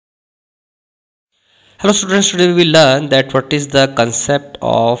Hello students, today we will learn that what is the concept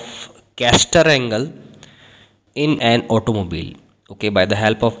of caster angle in an automobile. Okay, by the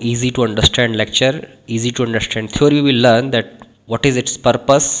help of easy to understand lecture, easy to understand theory, we will learn that what is its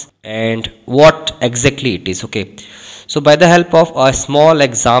purpose and what exactly it is. Okay, so by the help of a small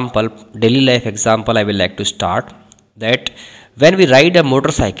example, daily life example, I will like to start that when we ride a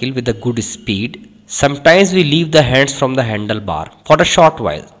motorcycle with a good speed, sometimes we leave the hands from the handlebar for a short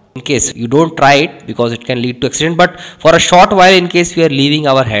while. In case you don't try it because it can lead to accident, but for a short while, in case we are leaving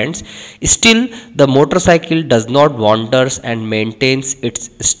our hands, still the motorcycle does not wanders and maintains its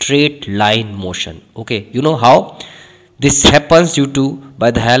straight line motion. Okay, you know how this happens due to by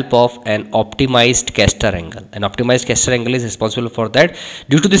the help of an optimized caster angle. An optimized caster angle is responsible for that.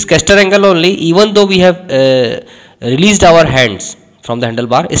 Due to this caster angle only, even though we have released our hands from the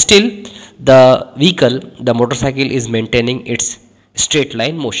handlebar, still the vehicle, the motorcycle is maintaining its straight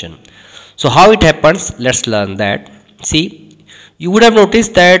line motion. So how it happens, let's learn that. See, you would have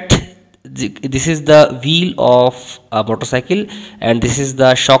noticed that this is the wheel of a motorcycle and this is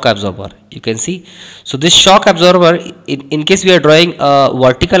the shock absorber, you can see. So this shock absorber, in case we are drawing a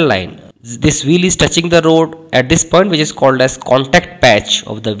vertical line, this wheel is touching the road at this point, which is called as contact patch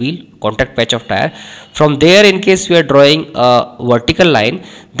of the wheel, contact patch of tire. From there, in case we are drawing a vertical line,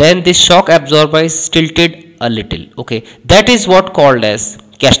 then this shock absorber is tilted a little. Okay, that is what called as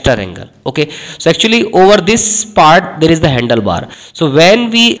caster angle. Okay, so actually over this part there is the handlebar. So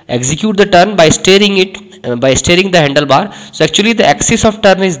when we execute the turn by steering it, by steering the handlebar, so actually the axis of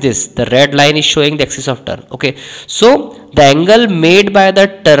turn is this, the red line is showing the axis of turn. Okay, so the angle made by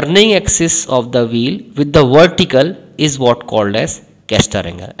the turning axis of the wheel with the vertical is what called as caster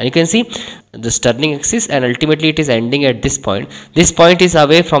angle. And you can see this turning axis, and ultimately it is ending at this point. This point is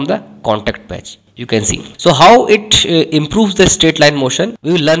away from the contact patch, you can see. So how it improves the straight line motion,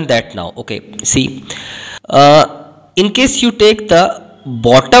 we will learn that now. Okay, see, in case you take the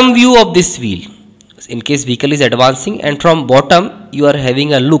bottom view of this wheel, in case vehicle is advancing and from bottom you are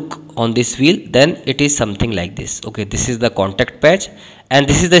having a look on this wheel, then it is something like this. Okay, this is the contact patch and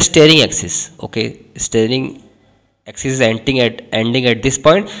this is the steering axis. Okay, steering axis is ending at this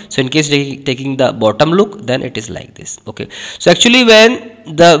point. So in case taking the bottom look, then it is like this. Okay, so actually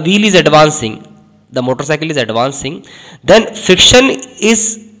when the wheel is advancing, the motorcycle is advancing, then friction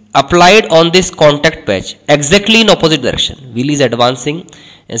is applied on this contact patch exactly in opposite direction. Wheel is advancing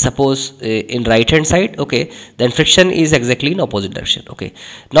and suppose in right hand side, okay, then friction is exactly in opposite direction. Okay,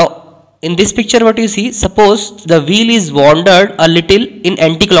 now in this picture what you see, suppose the wheel is wandered a little in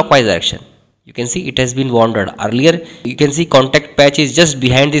anti-clockwise direction. You can see it has been wandered. Earlier you can see contact patch is just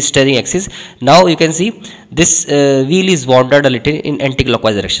behind the steering axis. Now you can see this wheel is wandered a little in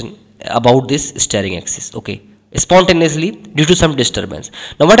anti-clockwise direction about this steering axis. Okay, spontaneously due to some disturbance.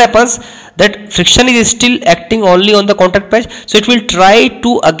 Now what happens, that friction is still acting only on the contact patch, so it will try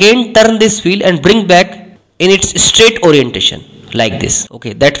to again turn this wheel and bring back in its straight orientation like this.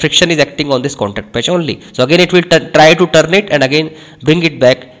 Okay, that friction is acting on this contact patch only, so again it will try to turn it and again bring it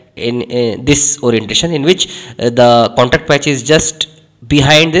back in this orientation, in which the contact patch is just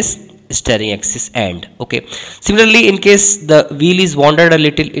behind this steering axis end. Okay, similarly in case the wheel is wandered a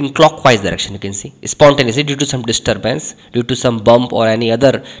little in clockwise direction, you can see spontaneously due to some disturbance, due to some bump or any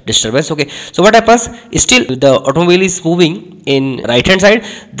other disturbance. Okay, so what happens, still the automobile is moving in right hand side,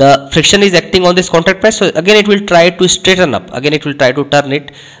 the friction is acting on this contact patch, so again it will try to straighten up, again it will try to turn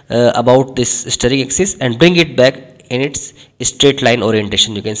it about this steering axis and bring it back in its straight line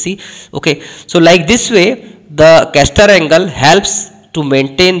orientation, you can see. Okay, so like this way the caster angle helps to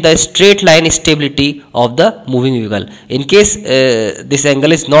maintain the straight line stability of the moving vehicle. In case this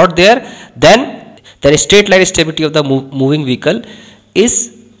angle is not there, then the straight line stability of the moving vehicle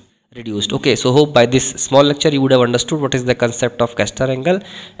is reduced. Okay, so hope by this small lecture you would have understood what is the concept of caster angle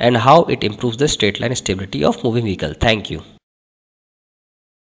and how it improves the straight line stability of moving vehicle. Thank you.